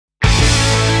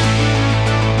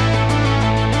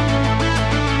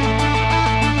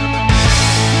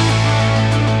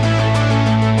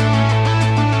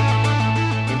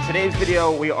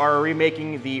video, we are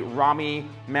remaking the Rami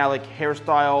Malek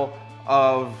hairstyle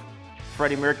of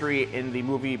Freddie Mercury in the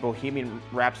movie Bohemian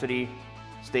Rhapsody.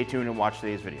 Stay tuned and watch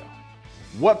today's video.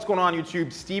 What's going on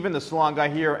YouTube? Steven, the Salon Guy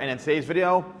here, and in today's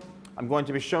video, I'm going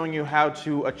to be showing you how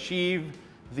to achieve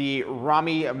the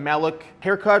Rami Malek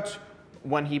haircut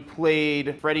when he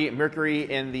played Freddie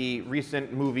Mercury in the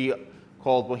recent movie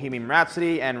called Bohemian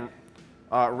Rhapsody. And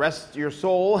rest your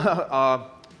soul,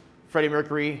 Freddie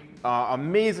Mercury,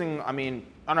 amazing. I mean,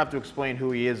 I don't have to explain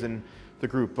who he is in the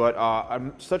group, but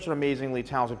such an amazingly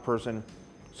talented person.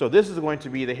 So this is going to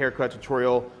be the haircut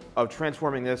tutorial of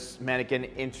transforming this mannequin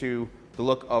into the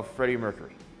look of Freddie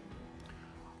Mercury.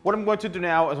 What I'm going to do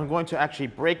now is I'm going to actually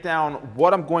break down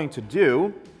what I'm going to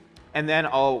do, and then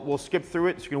we'll skip through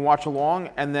it so you can watch along,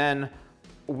 and then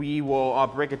we will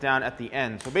break it down at the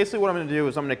end. So basically what I'm going to do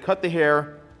is I'm going to cut the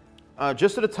hair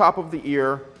just to the top of the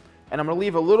ear, and I'm going to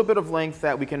leave a little bit of length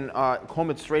that we can comb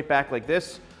it straight back like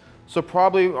this. So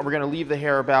probably we're going to leave the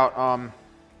hair about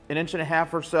 1.5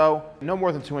 inches or so, no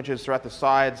more than 2 inches throughout the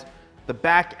sides, the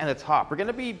back, and the top. We're going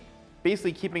to be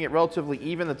basically keeping it relatively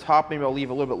even. The top maybe I'll leave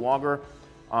a little bit longer,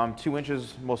 2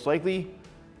 inches most likely,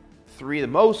 3 the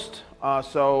most.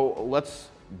 So let's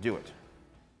do it.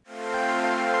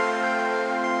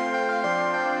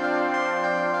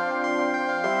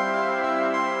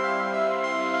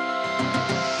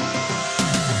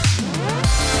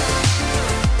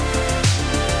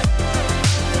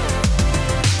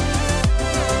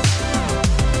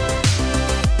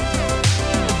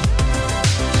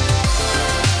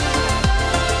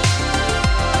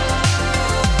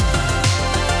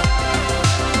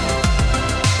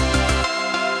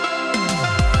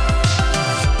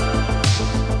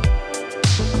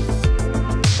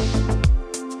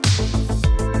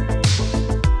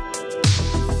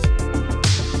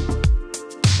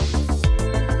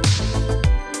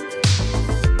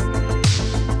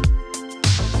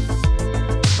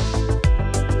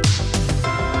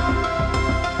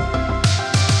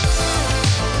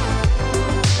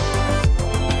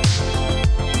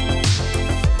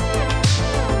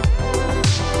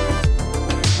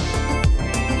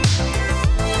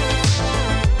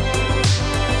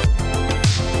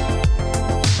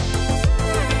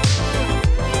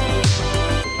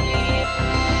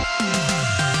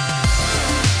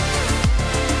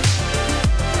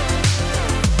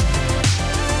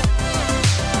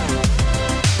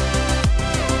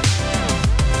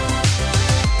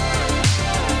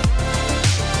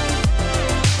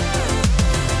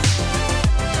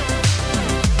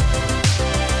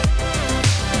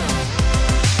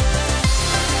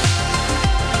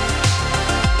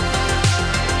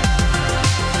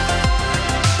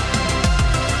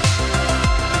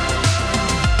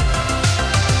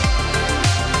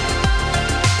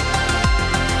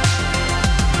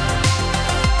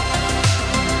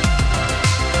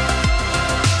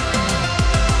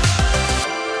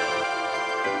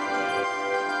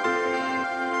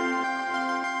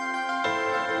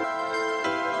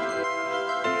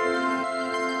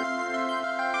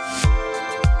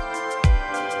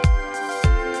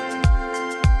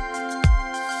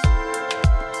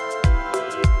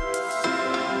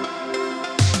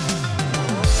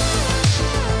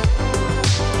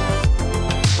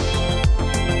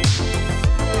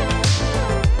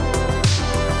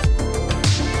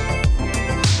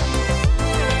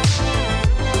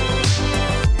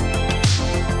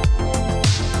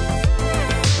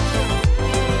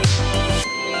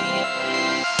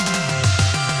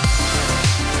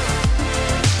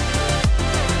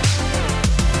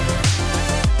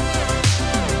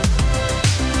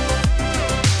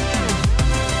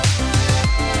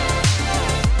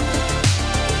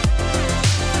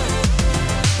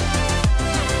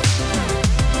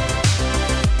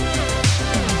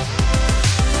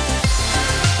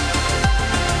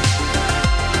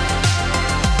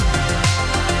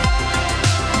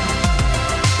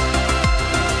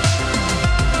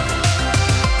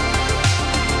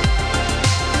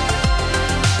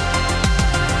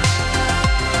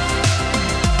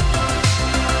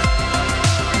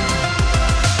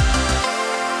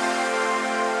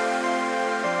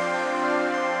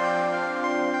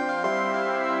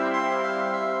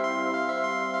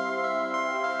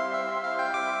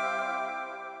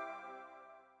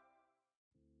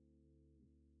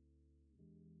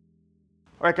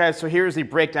 All right, guys, so here's the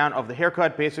breakdown of the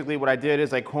haircut. Basically, what I did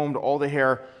is I combed all the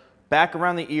hair back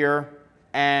around the ear,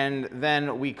 and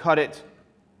then we cut it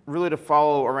really to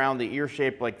follow around the ear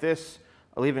shape like this,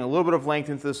 leaving a little bit of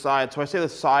length into the side. So I say the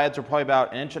sides are probably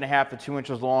about 1.5 to 2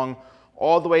 inches long,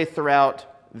 all the way throughout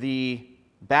the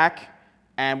back.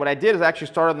 And what I did is I actually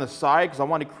started on the side because I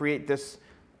wanted to create this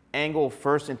angle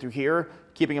first in through here,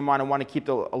 keeping in mind I want to keep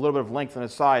a little bit of length on the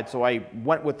side, so I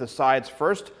went with the sides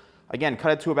first. Again,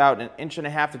 cut it to about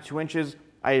 1.5 to 2 inches.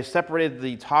 I separated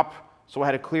the top so I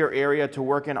had a clear area to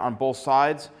work in on both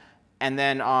sides, and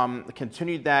then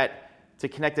continued that to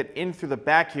connect it in through the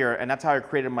back here, and that's how I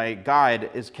created my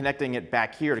guide, is connecting it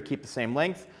back here to keep the same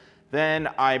length. Then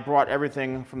I brought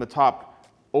everything from the top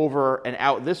over and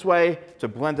out this way to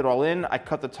blend it all in. I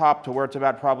cut the top to where it's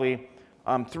about probably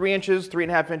 3 inches,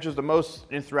 3.5 inches the most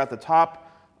in throughout the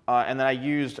top, and then I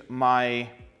used my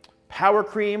Power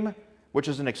Cream, which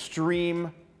is an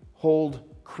extreme hold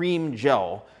cream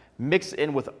gel, mixed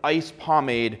in with ice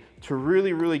pomade to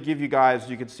really give you guys,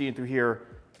 you can see it through here,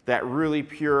 that really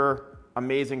pure,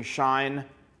 amazing shine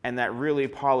and that really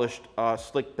polished,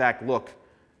 slick back look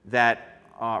that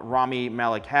Rami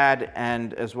Malek had,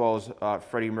 and as well as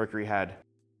Freddie Mercury had.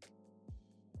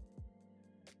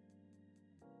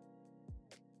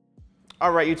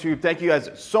 All right, YouTube, thank you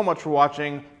guys so much for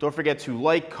watching. Don't forget to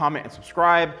like, comment, and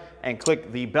subscribe, and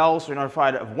click the bell so you're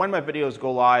notified of when my videos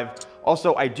go live.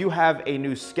 Also, I do have a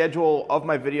new schedule of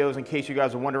my videos in case you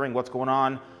guys are wondering what's going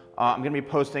on. I'm gonna be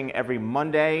posting every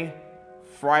Monday,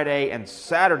 Friday, and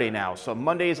Saturday now. So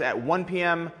Mondays at 1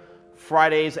 p.m.,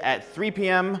 Fridays at 3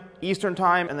 p.m. Eastern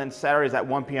Time, and then Saturdays at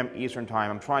 1 p.m. Eastern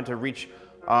Time. I'm trying to reach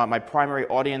my primary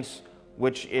audience,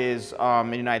 which is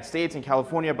in the United States and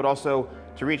California, but also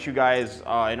to reach you guys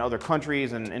in other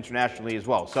countries and internationally as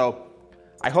well. So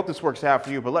I hope this works out for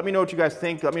you, but let me know what you guys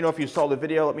think. Let me know if you saw the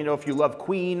video. Let me know if you love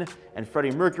Queen and Freddie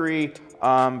Mercury.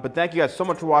 But thank you guys so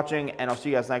much for watching, and I'll see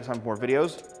you guys next time for more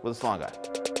videos with The Salon Guy.